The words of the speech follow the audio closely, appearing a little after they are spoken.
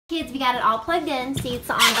Kids, we got it all plugged in. See, it's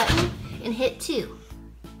the on button and hit 2.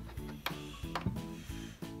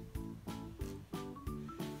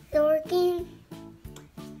 It's working.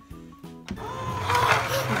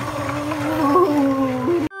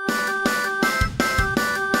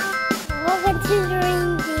 Welcome to the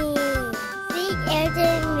ring game. See,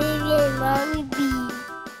 Elder, Maybe, and Mommy B.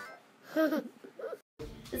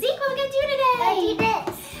 Zeke, what are we gonna do today? Let's do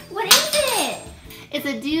this. What is it? It's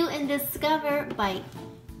a Do and Discover by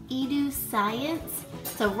Edu Science.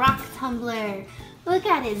 It's a rock tumbler. Look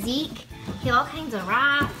at it, Zeke. You have all kinds of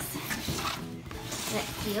rocks. Isn't that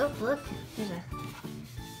cute? Look, there's a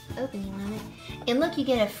opening on it. And look, you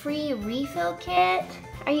get a free refill kit.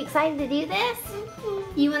 Are you excited to do this?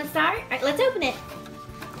 You want to start? All right, let's open it.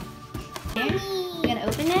 Here. You gonna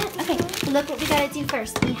open it? Okay, so look what we gotta do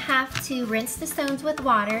first. We have to rinse the stones with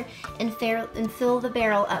water and fill the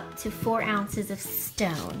barrel up to 4 ounces of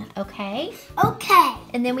stone, okay? Okay.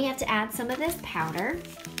 And then we have to add some of this powder.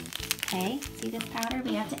 Okay, see this powder?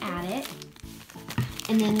 We have to add it.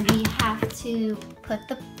 And then we have to put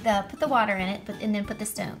the water in it, and then put the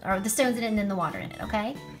stones in it and then the water in it,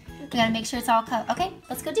 okay? We gotta make sure it's all covered. Okay,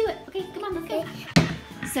 let's go do it. Okay, come on, let's go.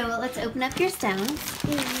 So let's open up your stones.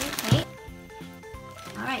 Okay.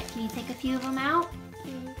 All right, can you take a few of them out?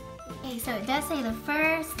 Okay, so it does say the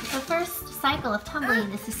first cycle of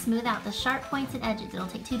tumbling is to smooth out the sharp points and edges. It'll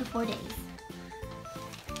take 2 to 4 days.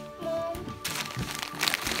 Want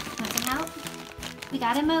some help? We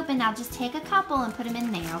got them open. Now just take a couple and put them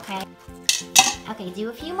in there, okay? Okay, do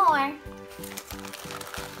a few more.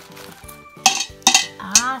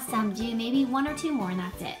 Awesome, do maybe 1 or 2 more and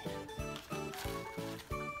that's it.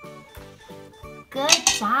 Good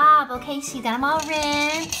job. Okay, so you got them all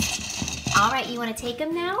rinsed. All right, you want to take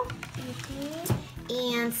them now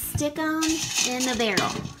and stick them in the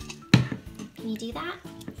barrel. Can you do that?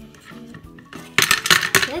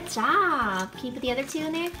 Good job. Can you put the other 2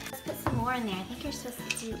 in there? Let's put some more in there. I think you're supposed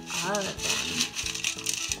to do all of them.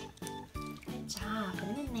 Good job. Put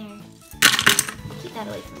them in there. Keep that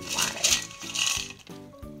away from the water.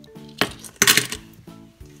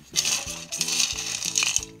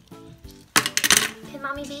 Can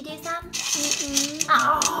Mommy B do some?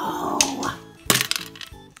 Oh!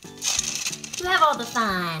 You have all the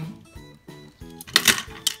fun.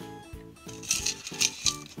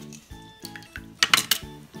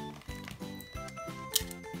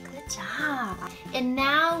 Good job. And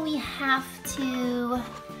now we have to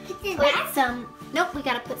put some, nope, we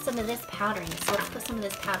gotta put some of this powder in it. So let's put some of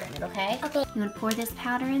this powder in it, okay? Okay. You wanna pour this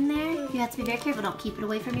powder in there? You have to be very careful, don't keep it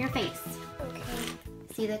away from your face. Okay.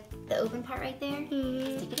 See the open part right there?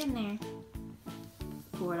 Stick it in there.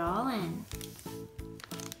 Pour it all in.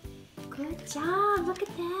 Good job, look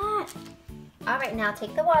at that. All right, now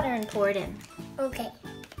take the water and pour it in. Okay.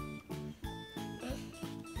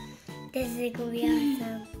 This is gonna be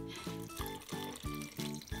awesome.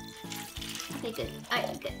 Okay, good. All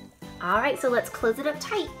right, good. All right, so let's close it up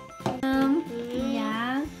tight.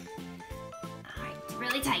 Yeah. All right, it's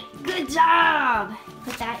really tight. Good job.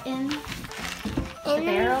 Put that in the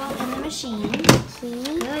barrel in the machine.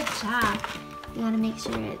 Good job. You want to make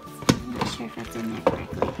sure I'm not sure if that's in there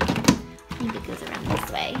correctly. I think it goes around this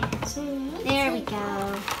way. There we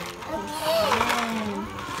go. Good.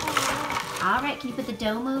 All right, can you put the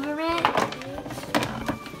dome over it?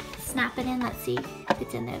 Snap it in. Let's see if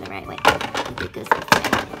it's in there the right way. I think it goes this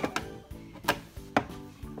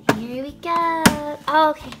way. Here we go.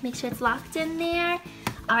 Okay, make sure it's locked in there.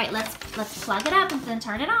 All right, let's plug it up and then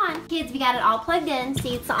turn it on. Kids, we got it all plugged in.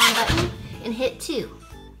 See, it's the on button and hit 2.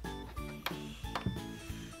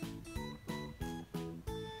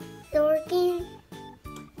 It's working.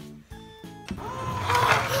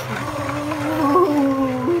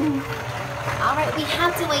 All right, we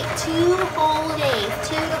have to wait 2 whole days,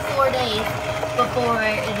 2 to 4 days before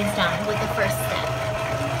it is done with the first step.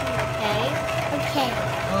 Okay? Okay.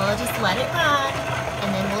 We'll just let it run,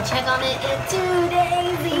 and then we'll check on it in 2 days.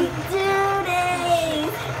 In 2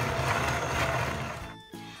 days.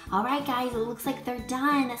 All right, guys, it looks like they're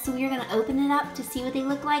done. So we're gonna open it up to see what they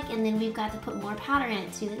look like, and then we've got to put more powder in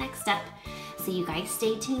it to do the next step. So you guys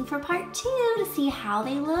stay tuned for part 2 to see how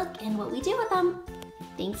they look and what we do with them.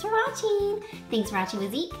 Thanks for watching. Thanks for watching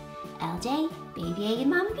with Zeke, LJ, Baby A, and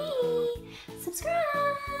Mama B. Subscribe.